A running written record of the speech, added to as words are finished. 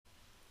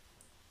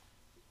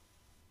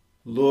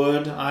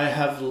Lord, I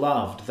have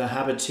loved the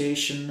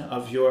habitation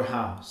of your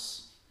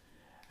house,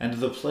 and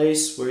the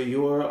place where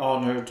your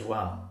honor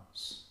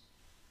dwells.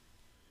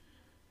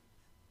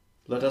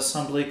 Let us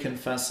humbly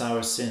confess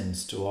our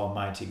sins to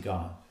Almighty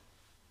God.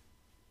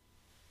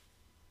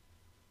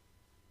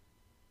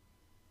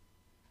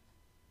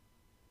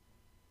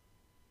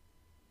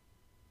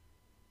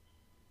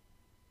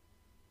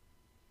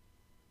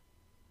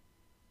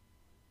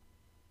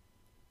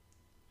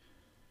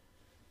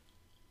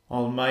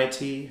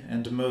 Almighty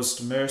and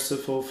most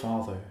merciful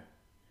Father,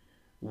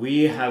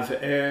 we have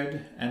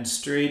erred and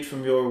strayed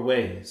from your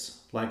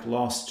ways like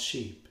lost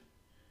sheep.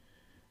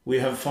 We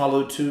have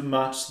followed too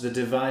much the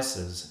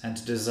devices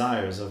and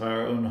desires of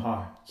our own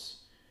hearts.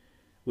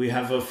 We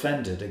have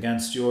offended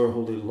against your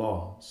holy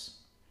laws.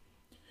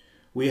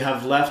 We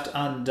have left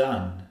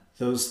undone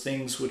those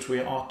things which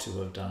we ought to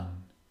have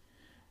done,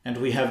 and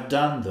we have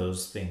done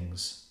those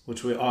things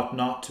which we ought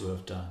not to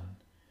have done.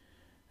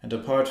 And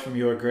apart from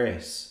your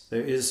grace,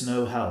 there is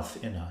no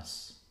health in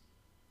us.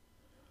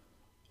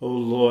 O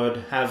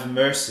Lord, have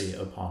mercy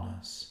upon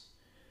us.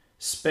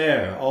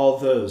 Spare all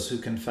those who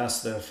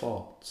confess their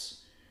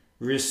faults.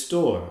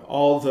 Restore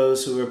all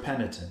those who are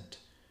penitent,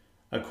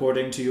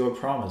 according to your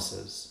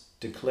promises,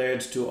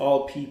 declared to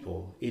all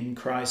people in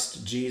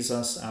Christ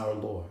Jesus our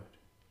Lord.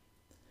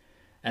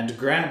 And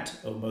grant,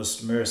 O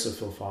most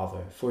merciful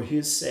Father, for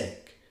his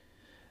sake,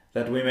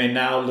 that we may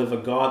now live a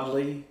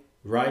godly,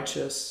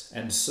 righteous,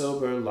 and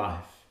sober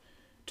life,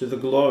 to the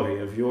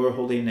glory of your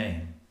holy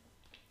name.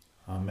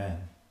 Amen.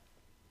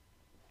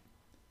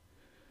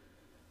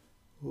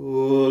 O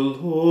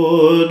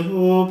Lord,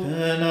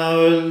 open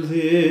our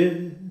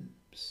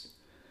lips,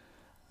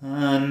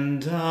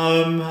 and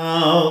our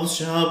mouths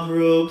shall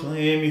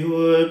proclaim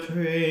your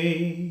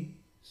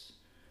praise.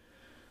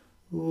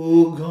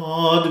 O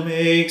God,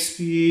 make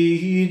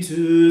speed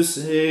to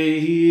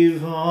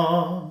save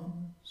us.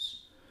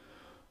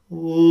 O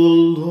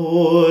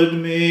Lord,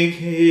 make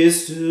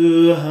haste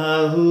to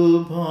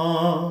help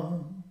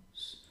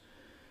us.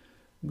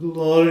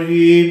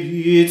 Glory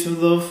be to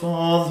the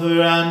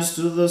Father, and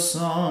to the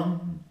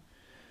Son,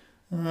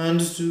 and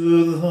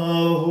to the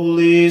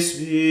Holy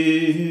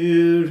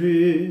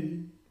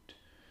Spirit,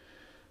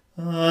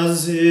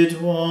 as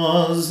it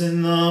was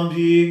in the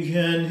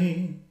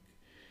beginning,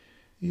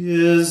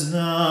 is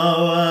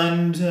now,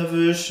 and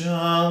ever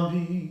shall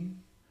be,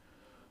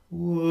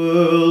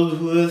 world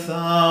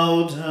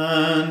without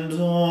end.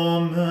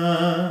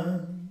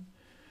 Amen.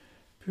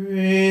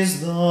 Praise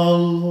the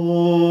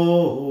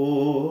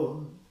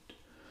Lord.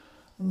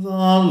 The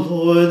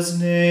Lord's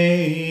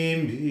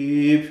name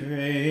be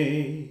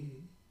praised.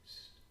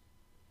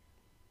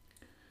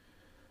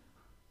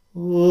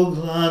 O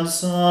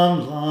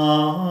gladsome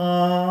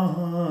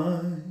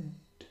light,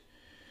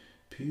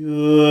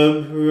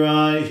 pure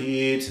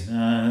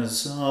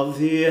brightness of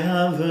the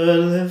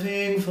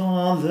ever-living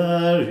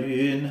Father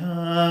in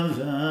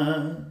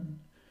heaven,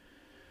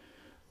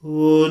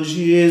 O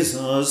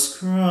Jesus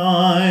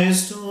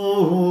Christ,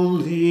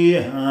 holy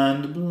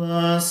and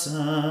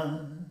blessed,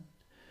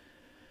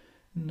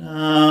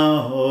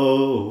 now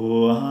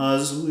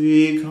as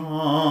we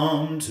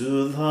come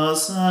to the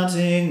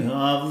setting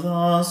of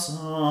the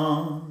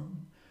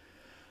sun,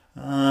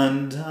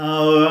 and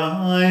our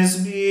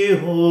eyes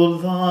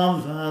behold the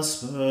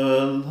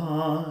vesper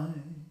light,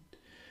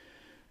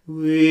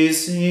 we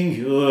sing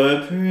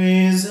your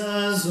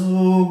praises,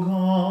 O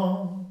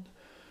God,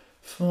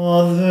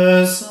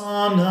 Father,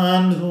 Son,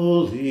 and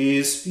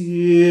Holy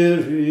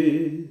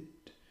Spirit.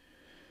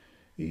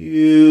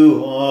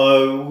 You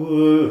are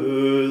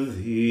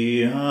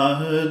worthy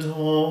at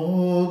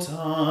all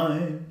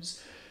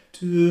times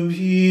to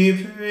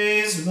be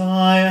praised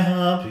by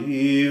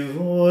happy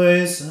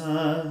voices,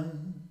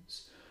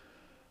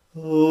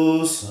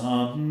 O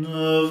Son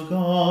of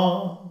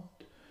God,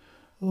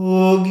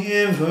 O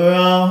Giver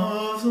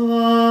of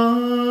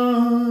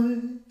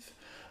life,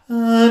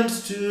 and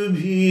to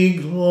be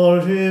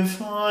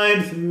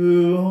glorified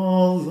through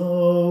all the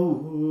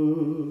world.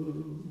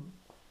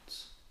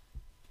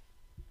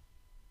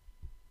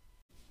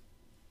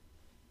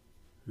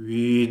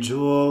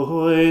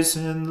 Rejoice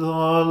in the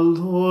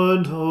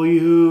Lord, O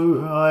you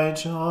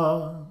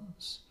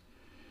righteous.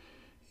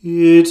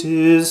 It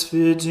is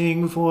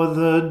fitting for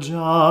the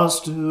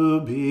just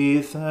to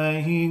be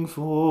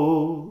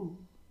thankful.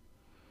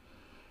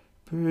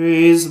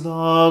 Praise the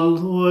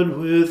Lord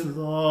with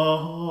the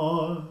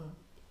harp.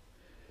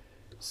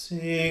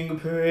 Sing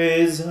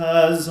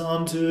praises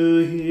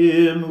unto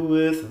him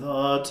with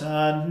the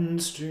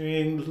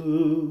 10-string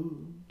lute.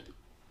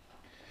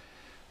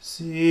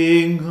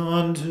 Sing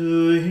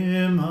unto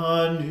him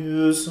a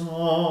new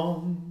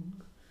song.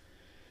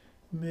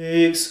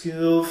 Make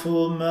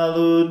skillful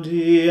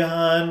melody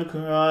and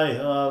cry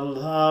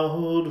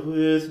aloud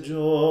with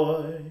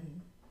joy.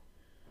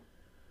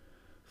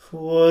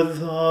 For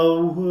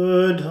the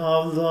word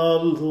of the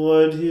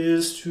Lord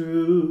is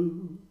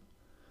true,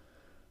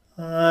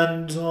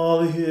 and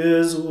all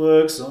his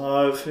works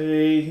are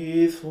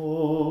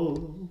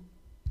faithful.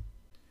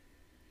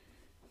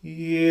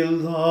 He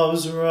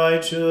loves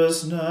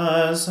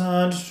righteousness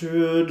and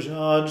true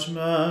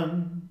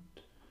judgment.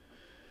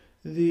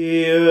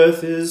 The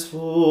earth is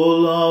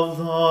full of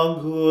the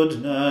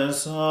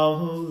goodness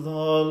of the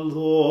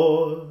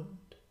Lord.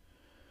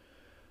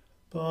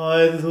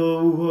 By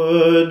the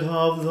word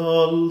of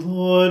the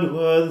Lord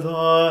were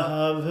the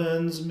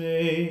heavens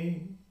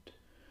made,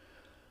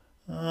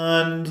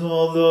 and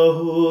all the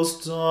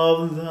hosts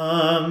of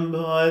them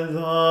by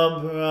the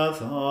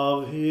breath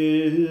of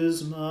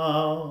his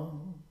mouth.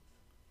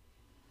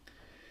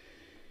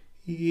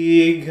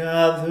 He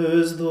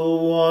gathers the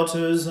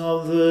waters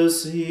of the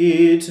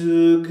sea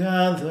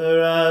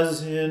together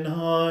as in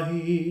a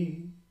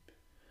heap,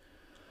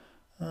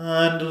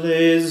 and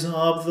lays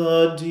up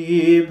the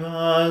deep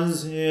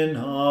as in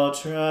a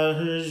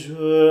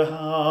treasure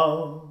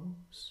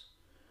house.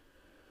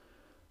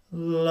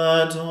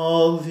 Let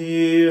all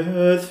the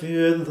earth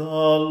fear the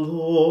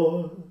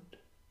Lord.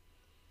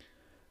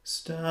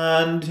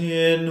 Stand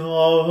in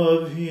awe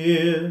of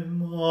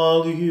him,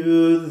 all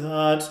you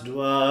that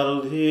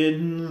dwell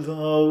in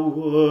the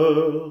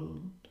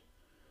world.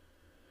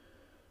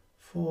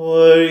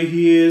 For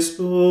he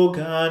spoke,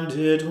 and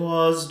it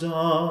was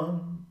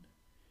done.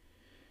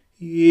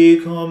 He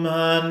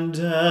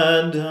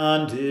commanded,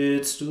 and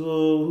it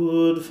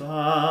stood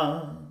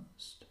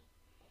fast.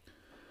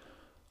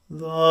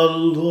 The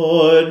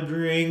Lord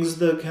brings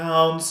the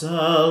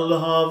counsel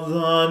of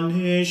the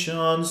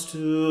nations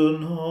to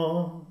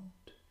naught.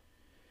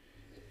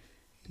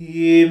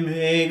 He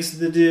makes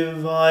the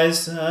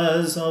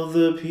devices of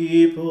the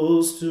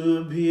peoples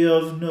to be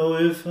of no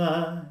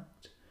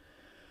effect,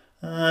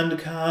 and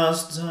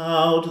casts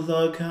out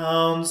the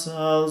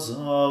counsels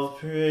of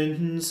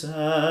princes.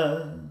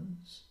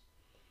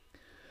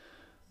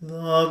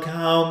 The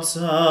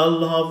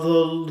counsel of the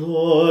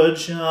Lord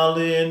shall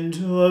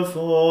endure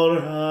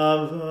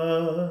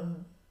forever,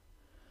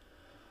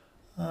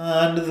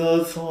 and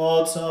the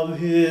thoughts of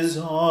his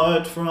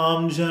heart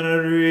from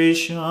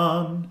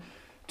generation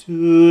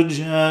to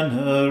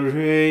generation.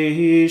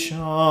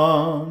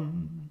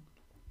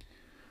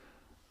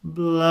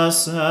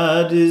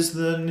 Blessed is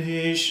the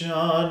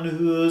nation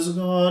whose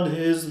God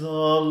is the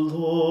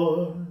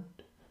Lord,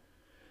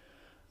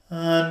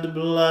 and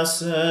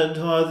blessed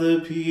are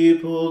the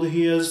people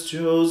he has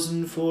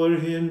chosen for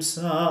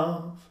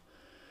himself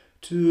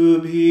to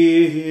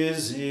be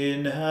his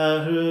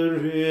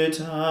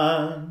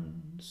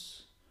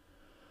inheritance.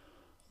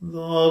 The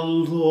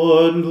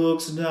Lord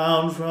looks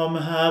down from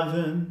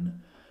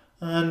heaven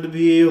and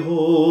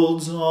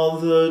beholds all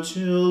the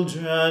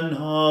children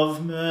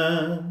of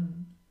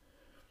men.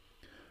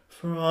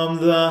 From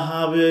the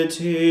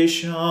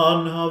habitation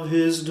of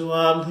his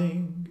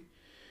dwelling,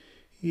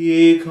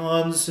 he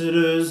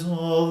considers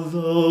all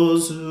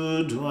those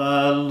who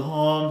dwell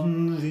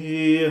on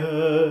the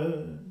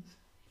earth.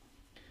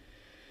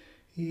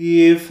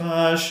 He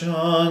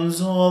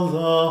fashions all the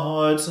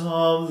hearts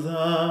of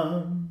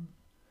them,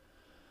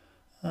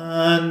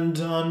 and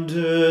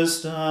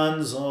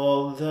understands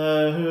all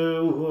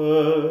their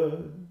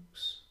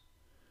works.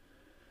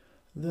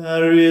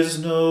 There is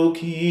no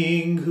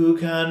king who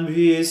can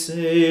be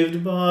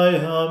saved by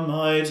a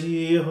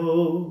mighty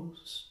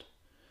host,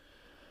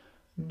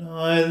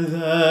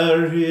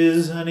 neither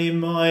is any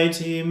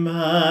mighty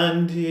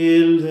man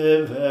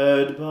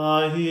delivered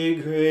by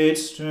great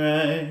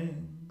strength.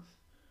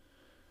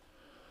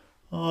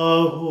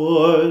 A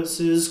horse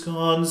is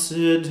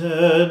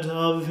considered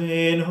a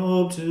vain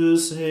hope to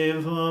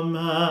save a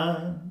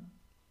man,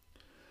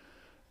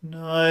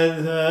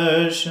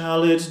 neither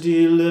shall it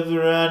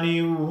deliver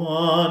any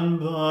one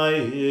by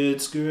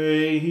its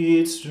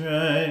great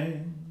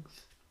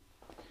strength.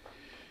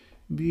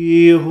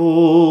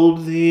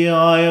 Behold, the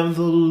eye of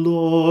the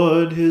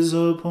Lord is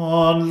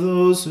upon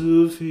those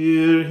who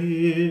fear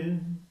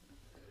him,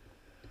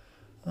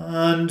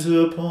 and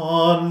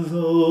upon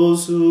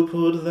those who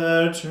put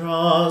their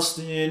trust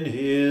in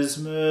his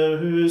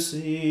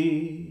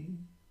mercy,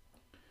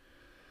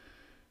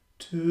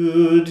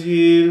 to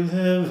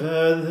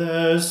deliver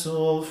their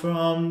soul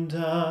from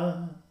death,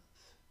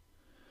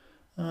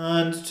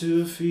 and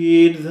to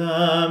feed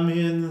them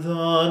in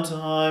the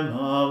time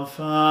of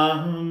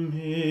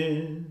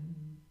famine.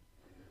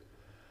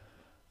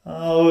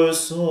 Our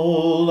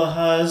soul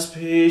has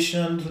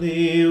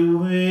patiently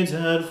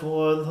waited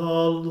for the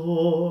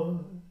Lord,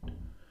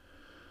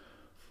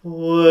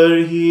 for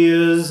he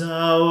is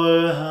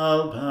our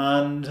help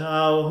and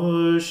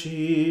our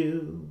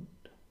shield.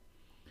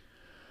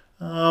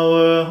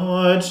 Our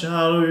heart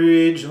shall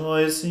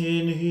rejoice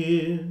in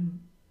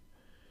him,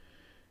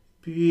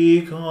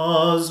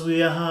 because we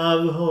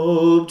have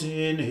hoped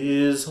in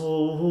his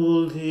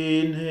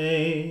holy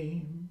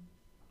name.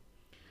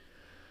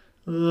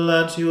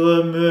 Let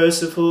your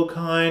merciful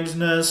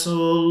kindness,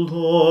 O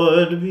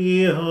Lord,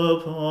 be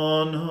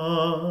upon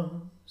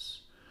us,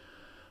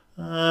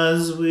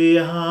 as we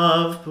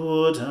have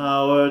put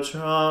our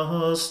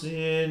trust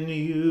in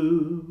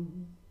you.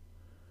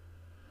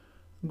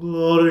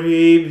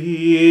 Glory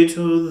be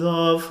to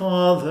the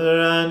Father,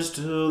 and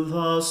to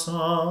the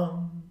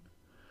Son,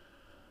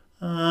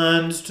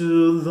 and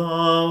to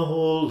the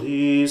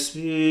Holy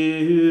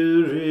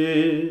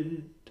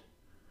Spirit,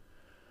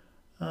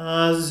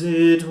 as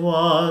it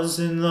was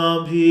in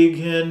the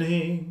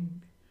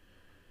beginning,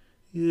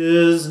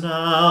 is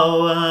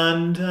now,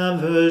 and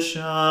ever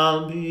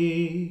shall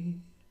be,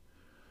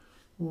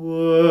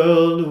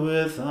 world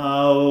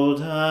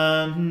without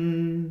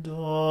end.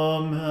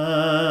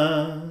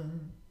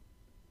 Amen.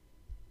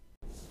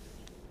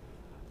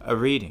 A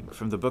reading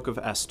from the book of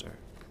Esther.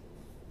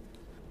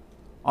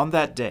 On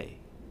that day,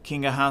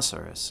 King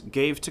Ahasuerus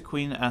gave to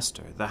Queen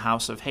Esther the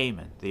house of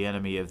Haman, the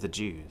enemy of the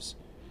Jews.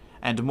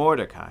 And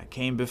Mordecai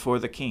came before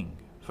the king,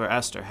 for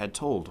Esther had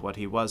told what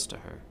he was to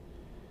her.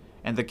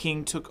 And the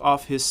king took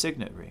off his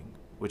signet ring,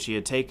 which he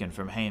had taken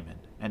from Haman,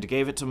 and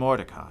gave it to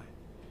Mordecai.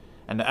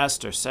 And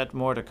Esther set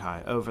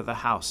Mordecai over the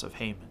house of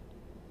Haman.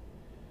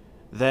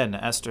 Then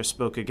Esther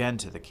spoke again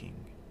to the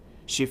king.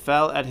 She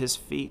fell at his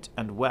feet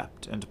and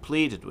wept, and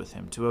pleaded with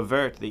him to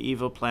avert the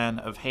evil plan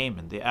of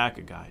Haman the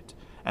Agagite,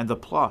 and the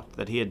plot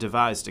that he had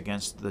devised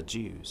against the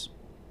Jews.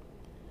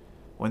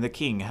 When the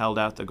king held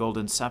out the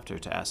golden scepter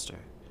to Esther,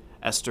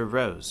 Esther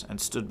rose and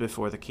stood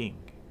before the king,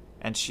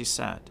 and she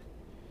said,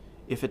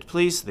 If it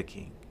please the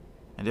king,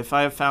 and if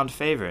I have found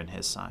favor in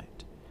his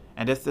sight,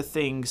 and if the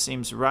thing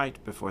seems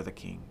right before the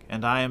king,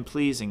 and I am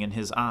pleasing in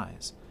his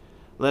eyes,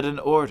 let an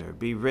order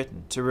be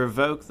written to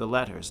revoke the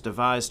letters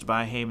devised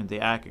by Haman the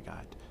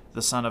Agagite,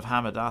 the son of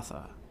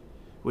Hammedatha,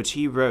 which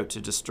he wrote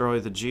to destroy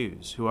the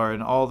Jews who are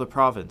in all the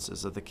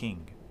provinces of the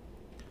king.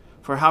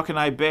 For how can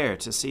I bear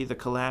to see the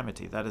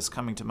calamity that is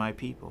coming to my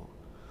people?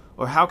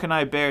 Or how can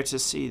I bear to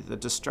see the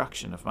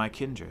destruction of my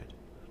kindred?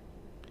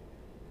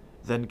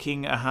 Then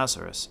King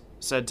Ahasuerus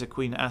said to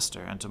Queen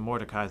Esther and to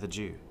Mordecai the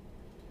Jew,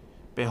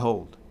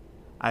 Behold,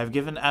 I have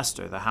given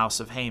Esther the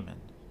house of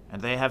Haman,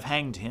 and they have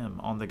hanged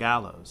him on the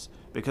gallows,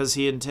 because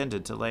he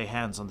intended to lay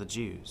hands on the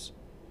Jews.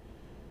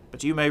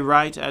 But you may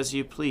write as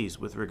you please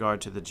with regard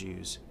to the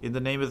Jews, in the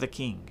name of the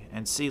king,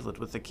 and seal it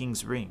with the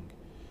king's ring.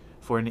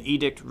 For an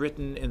edict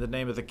written in the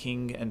name of the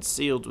king and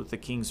sealed with the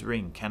king's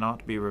ring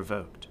cannot be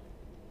revoked.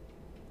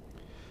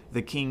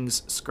 The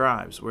king's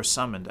scribes were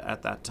summoned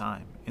at that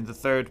time, in the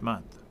 3rd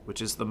month,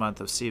 which is the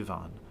month of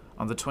Sivan,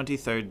 on the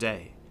 23rd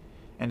day,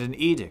 and an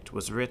edict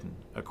was written,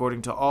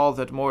 according to all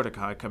that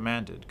Mordecai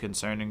commanded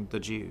concerning the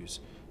Jews,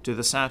 to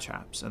the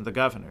satraps and the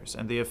governors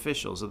and the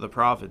officials of the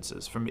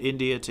provinces from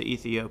India to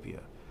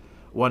Ethiopia,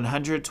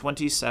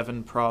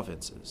 127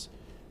 provinces,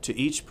 to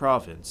each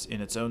province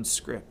in its own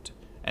script,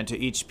 and to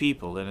each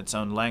people in its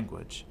own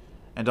language,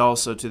 and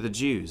also to the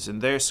Jews in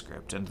their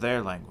script and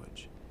their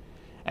language.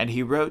 And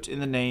he wrote in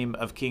the name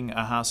of King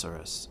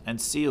Ahasuerus,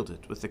 and sealed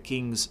it with the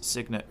king's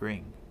signet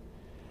ring.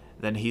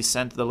 Then he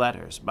sent the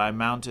letters by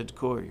mounted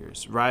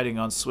couriers, riding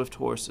on swift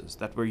horses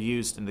that were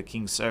used in the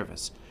king's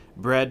service,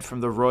 bred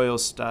from the royal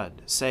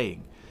stud,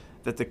 saying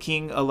that the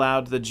king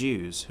allowed the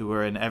Jews who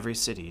were in every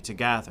city to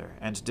gather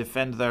and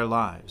defend their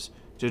lives,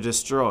 to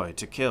destroy,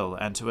 to kill,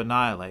 and to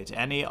annihilate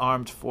any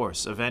armed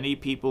force of any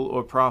people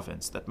or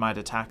province that might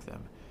attack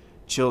them,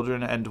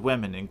 children and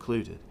women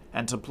included,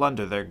 and to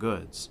plunder their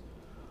goods,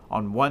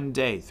 on one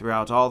day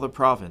throughout all the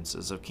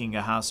provinces of King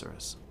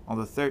Ahasuerus, on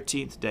the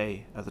 13th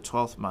day of the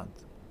 12th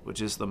month,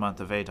 which is the month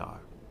of Adar.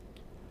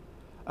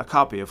 A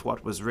copy of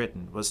what was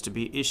written was to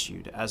be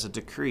issued as a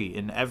decree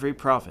in every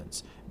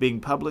province,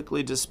 being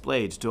publicly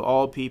displayed to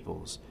all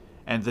peoples,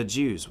 and the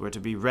Jews were to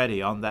be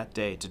ready on that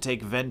day to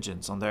take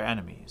vengeance on their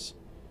enemies.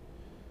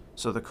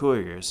 So the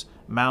couriers,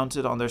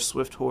 mounted on their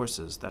swift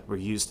horses that were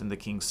used in the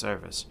king's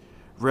service,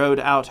 rode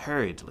out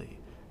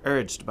hurriedly,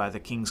 urged by the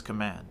king's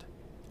command,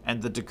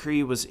 and the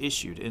decree was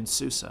issued in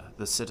Susa,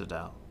 the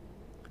citadel.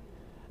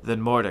 Then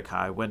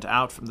Mordecai went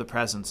out from the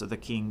presence of the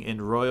king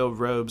in royal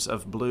robes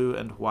of blue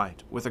and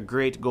white, with a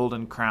great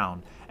golden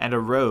crown, and a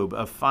robe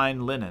of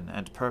fine linen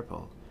and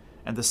purple,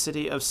 and the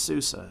city of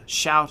Susa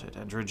shouted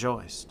and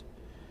rejoiced.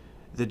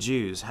 The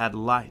Jews had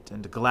light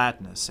and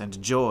gladness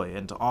and joy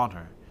and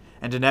honor,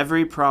 and in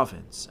every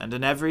province and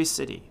in every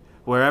city,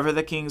 wherever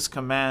the king's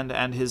command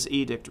and his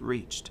edict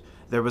reached,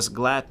 there was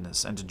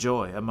gladness and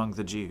joy among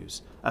the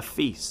Jews, a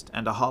feast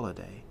and a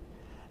holiday.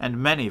 And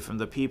many from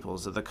the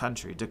peoples of the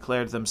country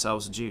declared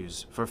themselves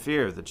Jews, for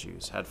fear of the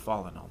Jews had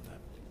fallen on them.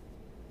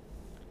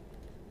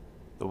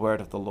 The word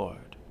of the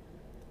Lord.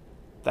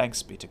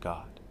 Thanks be to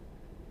God.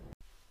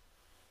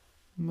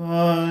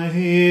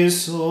 My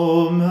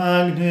soul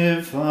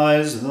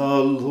magnifies the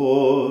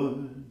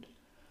Lord,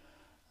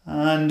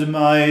 and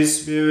my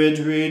spirit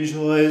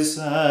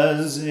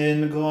rejoices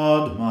in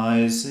God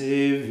my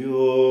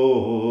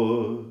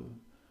Saviour.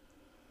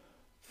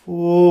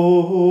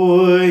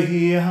 For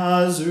he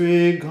has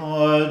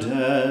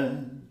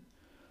regarded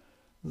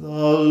the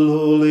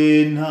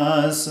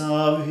lowliness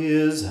of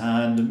his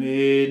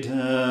handmaiden.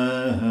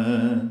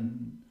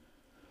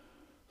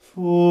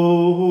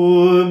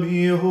 For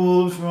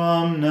behold,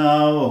 from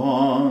now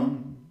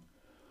on,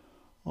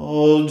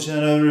 all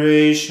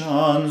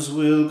generations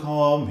will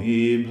call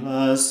me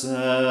blessed.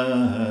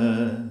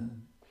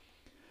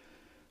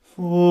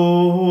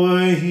 For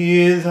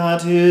he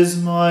that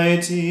is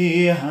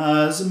mighty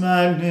has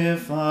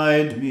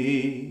magnified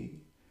me,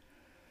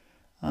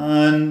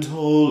 and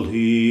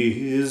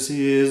holy is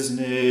his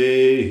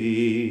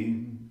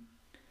name.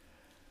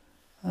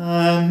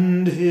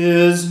 And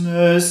his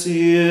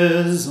mercy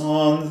is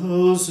on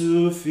those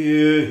who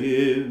fear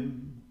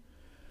him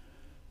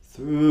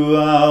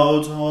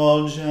throughout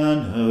all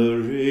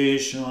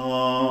generations.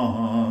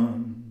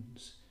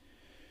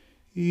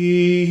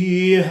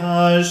 He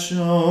has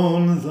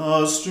shown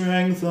the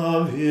strength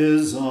of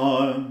his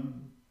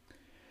arm.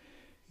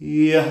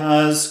 He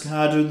has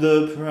scattered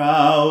the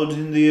proud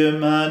in the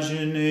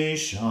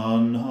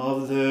imagination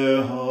of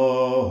their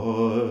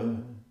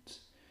hearts.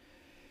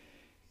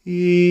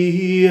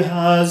 He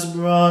has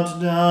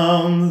brought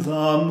down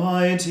the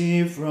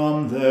mighty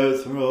from their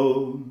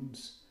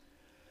thrones,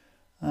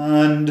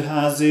 and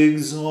has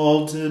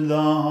exalted the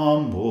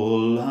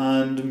humble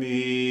and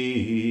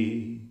meek.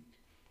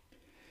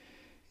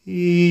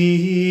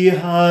 He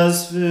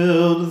has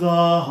filled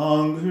the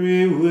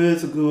hungry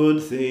with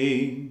good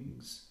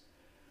things,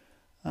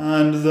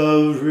 and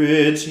the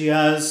rich he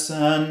has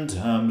sent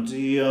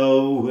empty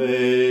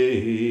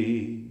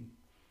away.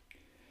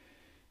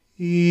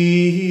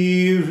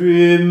 He,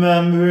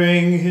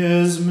 remembering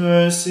his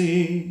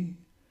mercy,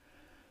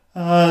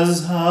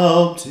 has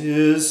helped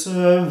his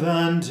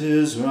servant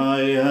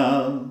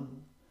Israel,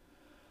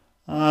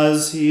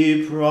 as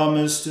he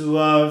promised to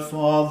our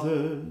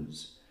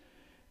fathers,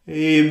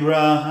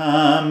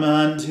 Abraham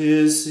and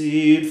his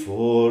seed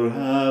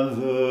forever.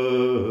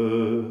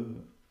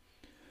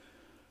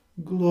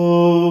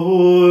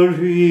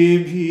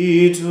 Glory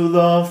be to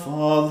the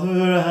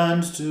Father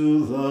and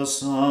to the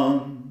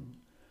Son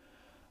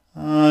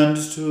and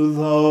to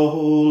the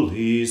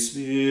Holy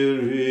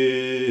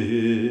Spirit,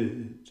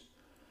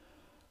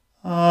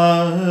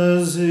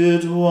 as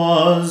it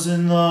was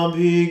in the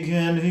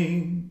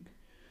beginning,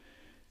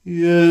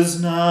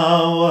 is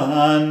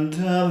now, and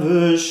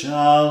ever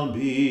shall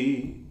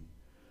be,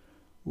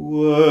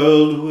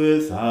 world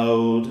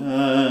without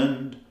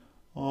end.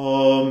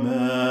 Amen.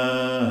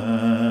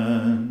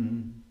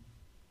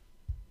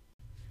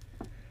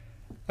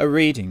 A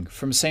reading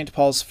from St.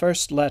 Paul's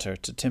first letter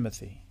to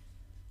Timothy.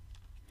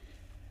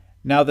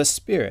 Now the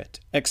Spirit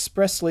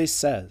expressly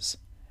says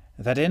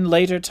that in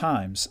later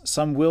times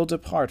some will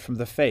depart from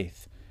the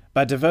faith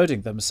by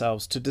devoting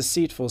themselves to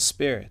deceitful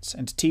spirits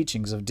and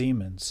teachings of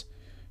demons,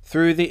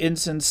 through the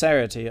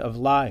insincerity of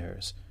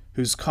liars,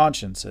 whose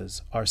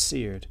consciences are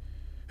seared,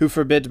 who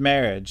forbid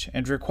marriage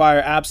and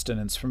require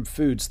abstinence from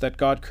foods that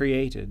God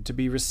created to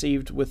be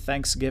received with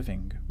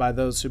thanksgiving by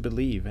those who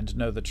believe and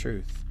know the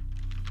truth.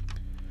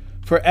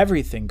 For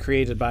everything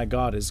created by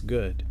God is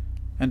good,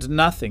 and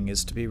nothing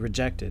is to be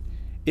rejected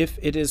if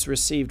it is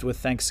received with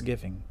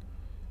thanksgiving,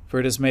 for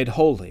it is made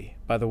holy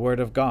by the word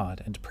of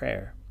God and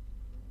prayer.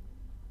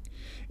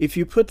 If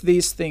you put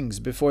these things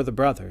before the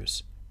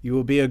brothers, you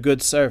will be a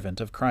good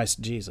servant of Christ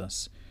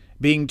Jesus,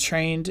 being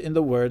trained in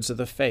the words of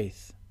the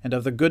faith and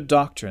of the good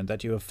doctrine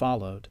that you have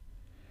followed.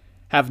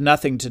 Have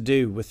nothing to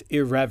do with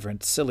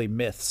irreverent, silly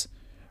myths.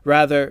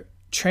 Rather,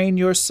 train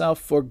yourself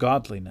for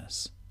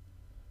godliness.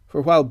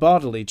 For while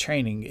bodily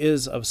training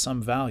is of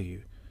some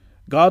value,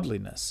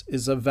 godliness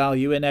is of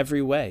value in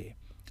every way,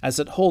 as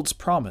it holds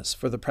promise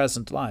for the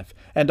present life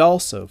and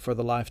also for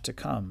the life to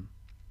come.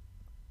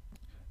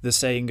 The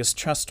saying is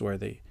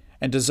trustworthy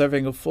and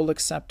deserving of full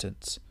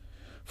acceptance.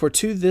 For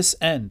to this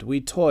end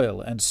we toil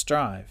and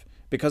strive,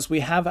 because we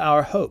have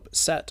our hope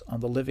set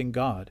on the living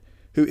God,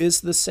 who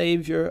is the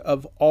Savior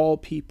of all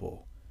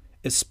people,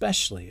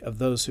 especially of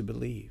those who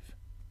believe.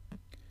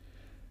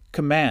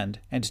 Command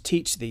and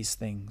teach these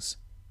things.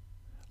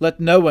 Let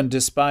no one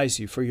despise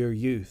you for your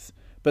youth,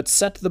 but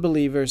set the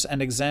believers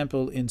an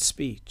example in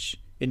speech,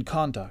 in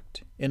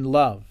conduct, in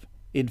love,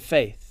 in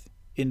faith,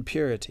 in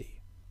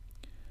purity.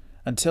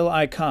 Until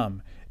I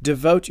come,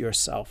 devote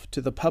yourself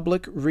to the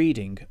public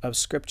reading of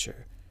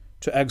Scripture,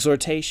 to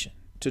exhortation,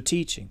 to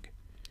teaching.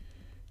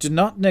 Do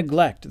not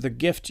neglect the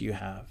gift you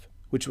have,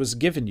 which was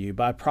given you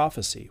by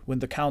prophecy when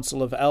the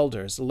council of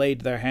elders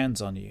laid their hands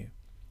on you.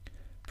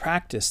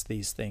 Practice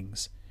these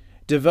things,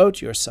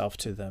 devote yourself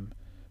to them,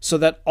 so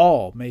that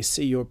all may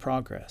see your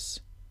progress.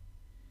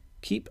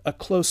 Keep a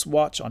close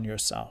watch on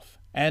yourself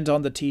and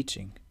on the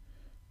teaching.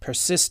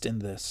 Persist in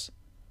this,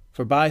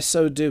 for by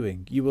so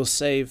doing you will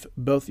save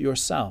both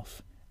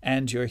yourself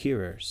and your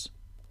hearers.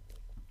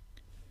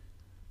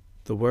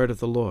 The word of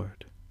the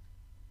Lord.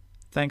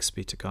 Thanks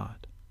be to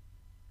God.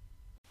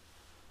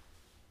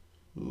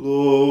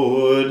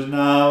 Lord,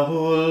 now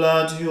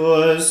let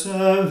your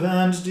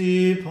servant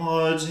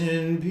depart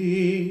in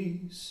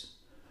peace,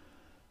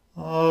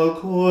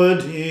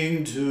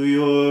 according to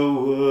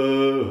your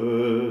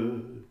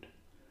word.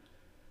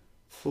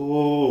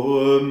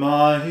 For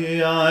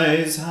my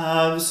eyes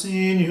have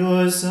seen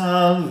your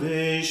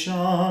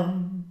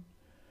salvation,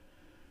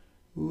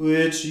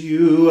 which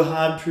you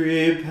have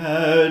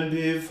prepared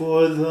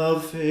before the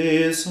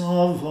face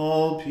of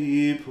all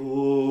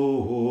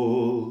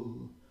people,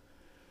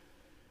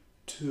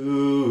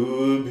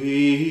 to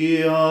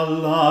be a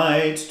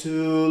light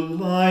to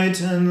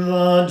lighten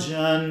the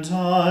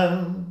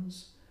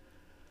Gentiles,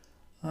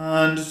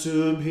 and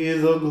to be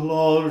the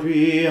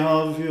glory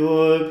of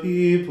your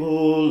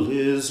people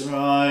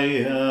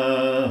Israel.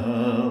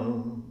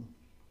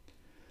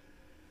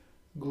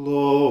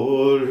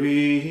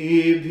 Glory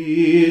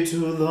be to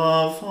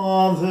the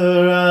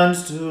Father and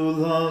to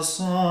the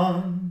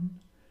Son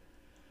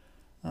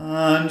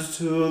and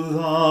to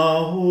the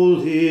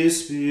Holy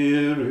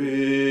Spirit,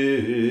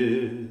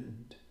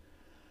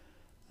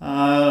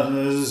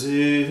 as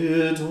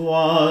it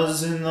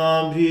was in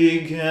the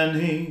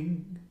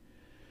beginning,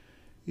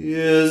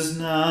 is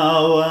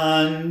now,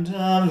 and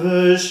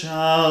ever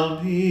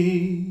shall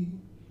be,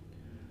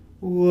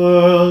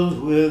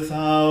 world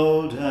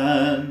without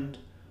end.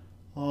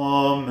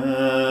 Amen.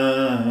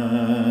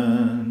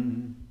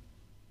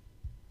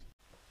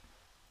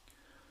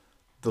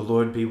 The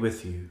Lord be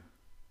with you.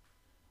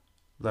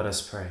 Let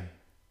us pray.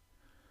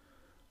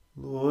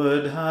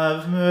 Lord,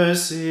 have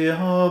mercy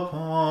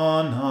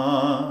upon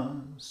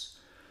us.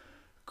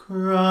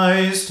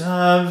 Christ,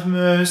 have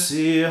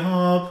mercy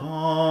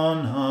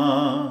upon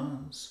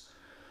us.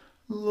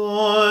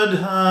 Lord,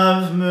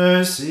 have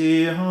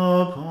mercy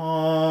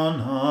upon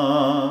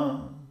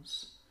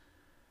us.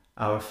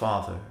 Our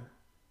Father,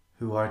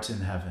 who art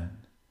in heaven,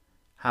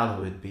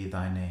 hallowed be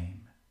thy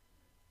name.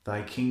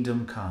 Thy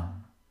kingdom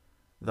come,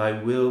 thy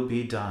will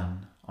be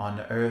done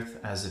on earth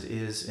as it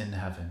is in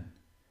heaven.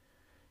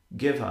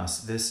 Give us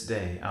this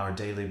day our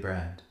daily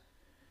bread,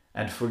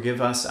 and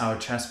forgive us our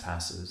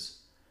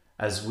trespasses,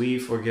 as we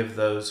forgive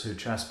those who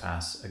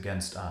trespass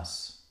against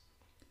us.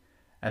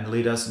 And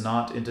lead us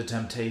not into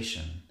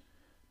temptation,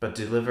 but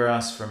deliver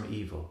us from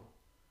evil.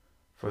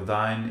 For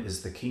thine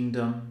is the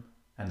kingdom,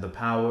 and the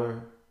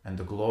power, and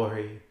the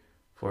glory,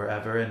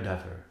 forever and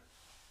ever.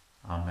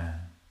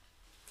 Amen.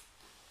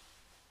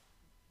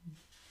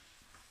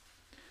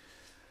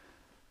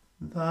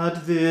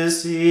 That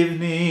this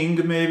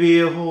evening may be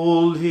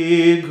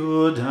holy,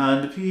 good,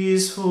 and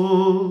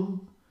peaceful,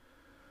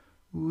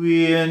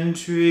 we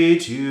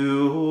entreat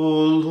you,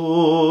 O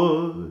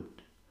Lord,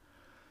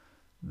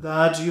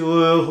 that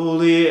your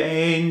holy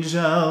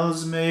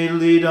angels may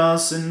lead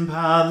us in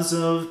paths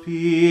of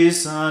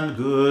peace and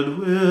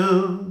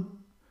goodwill.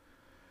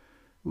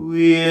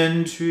 We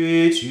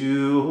entreat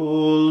you,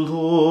 O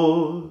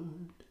Lord,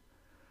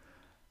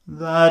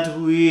 that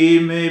we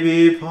may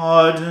be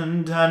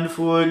pardoned and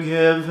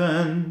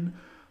forgiven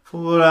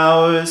for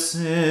our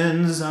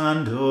sins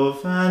and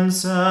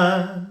offences.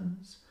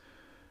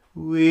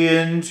 We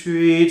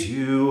entreat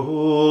you,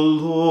 O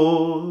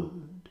Lord,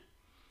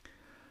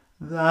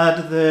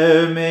 that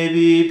there may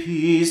be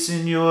peace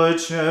in your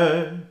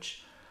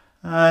church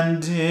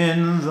and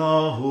in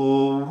the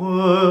whole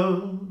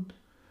world.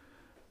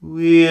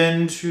 We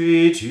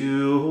entreat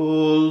you,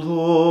 O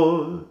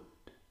Lord,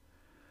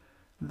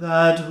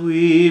 that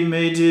we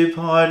may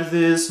depart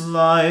this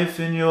life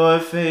in your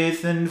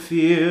faith and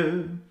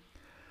fear,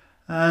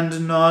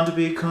 and not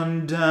be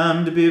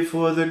condemned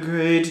before the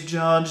great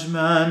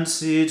judgment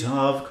seat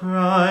of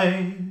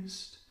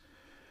Christ.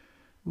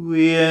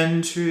 We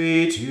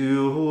entreat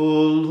you,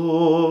 O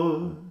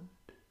Lord,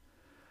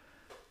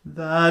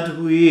 that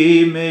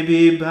we may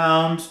be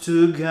bound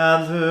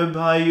together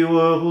by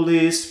your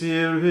Holy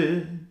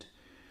Spirit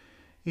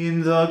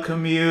in the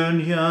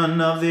communion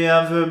of the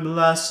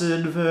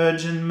ever-blessed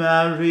Virgin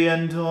Mary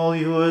and all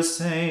your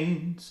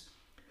saints,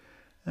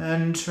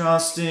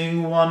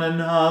 entrusting one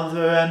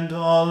another and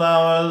all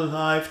our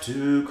life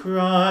to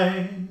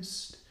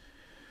Christ.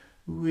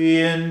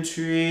 We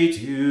entreat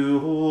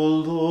you, O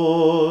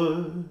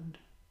Lord.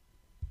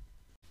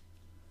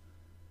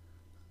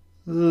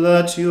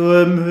 Let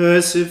your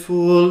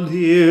merciful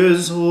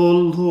ears, O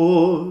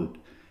Lord,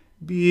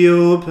 be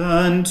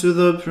open to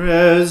the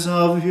prayers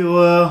of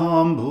your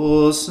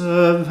humble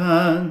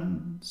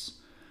servants,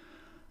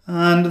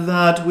 and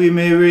that we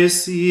may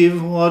receive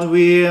what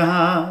we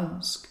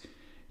ask.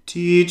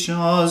 Teach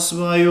us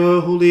by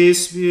your Holy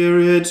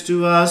Spirit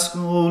to ask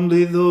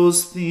only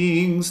those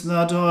things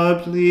that are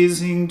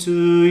pleasing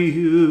to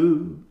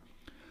you.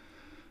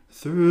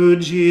 Through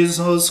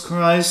Jesus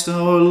Christ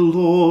our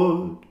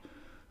Lord,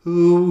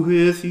 who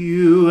with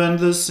you and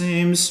the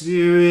same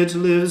Spirit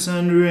lives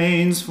and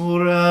reigns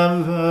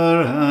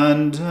forever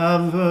and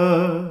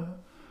ever.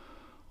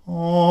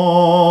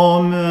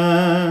 Amen.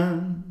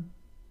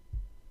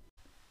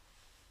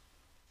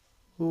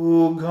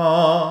 O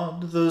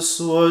God, the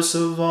source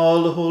of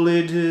all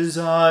holy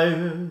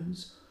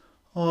desires,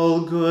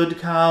 all good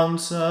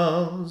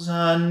counsels,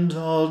 and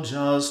all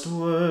just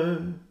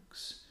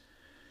works,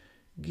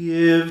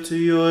 give to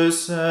your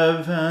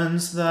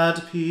servants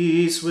that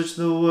peace which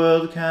the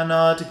world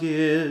cannot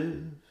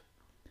give,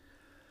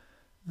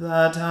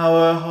 that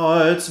our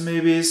hearts may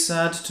be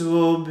set to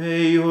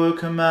obey your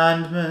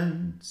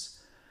commandments,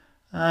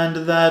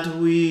 and that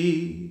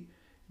we,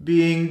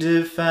 being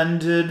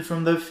defended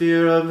from the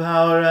fear of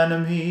our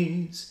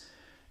enemies,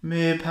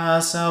 may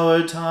pass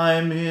our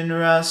time in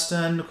rest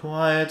and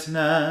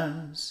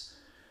quietness.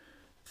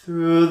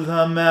 through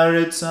the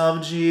merits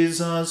of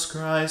Jesus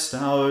Christ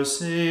our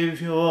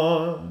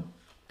Saviour.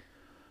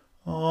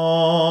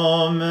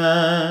 Amen.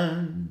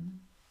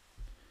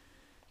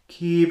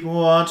 Keep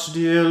watch,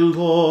 dear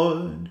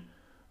Lord,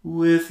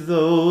 with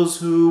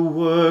those who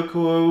work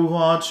or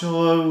watch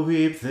or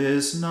weep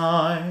this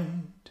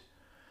night,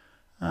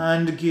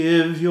 and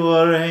give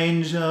your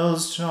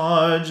angels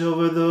charge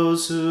over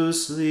those who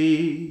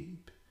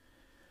sleep.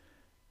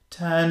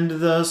 Tend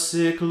the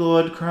sick,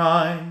 Lord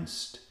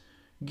Christ.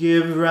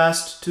 Give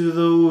rest to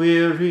the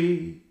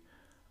weary.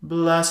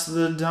 Bless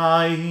the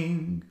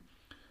dying.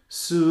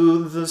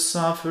 Soothe the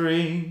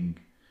suffering.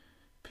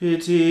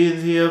 Pity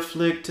the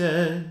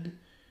afflicted.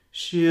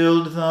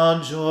 Shield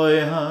the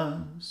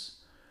joyous.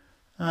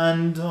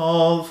 And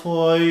all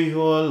for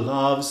your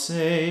love's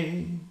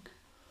sake.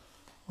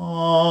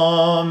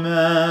 Amen.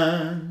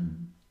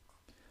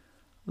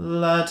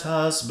 Let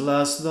us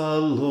bless the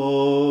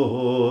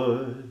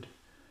Lord.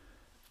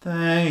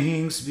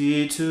 Thanks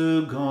be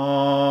to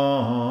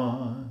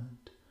God.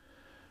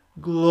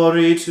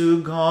 Glory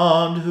to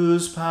God,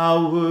 whose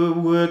power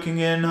working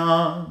in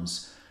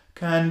us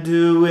can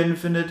do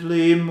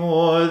infinitely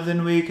more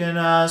than we can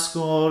ask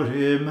or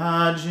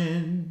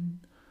imagine.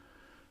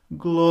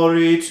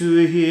 Glory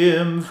to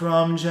him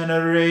from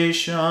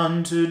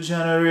generation to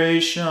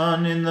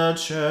generation in the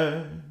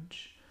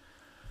church,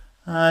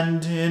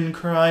 and in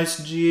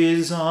Christ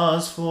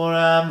Jesus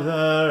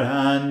forever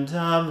and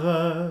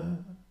ever.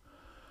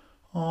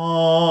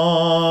 Amen.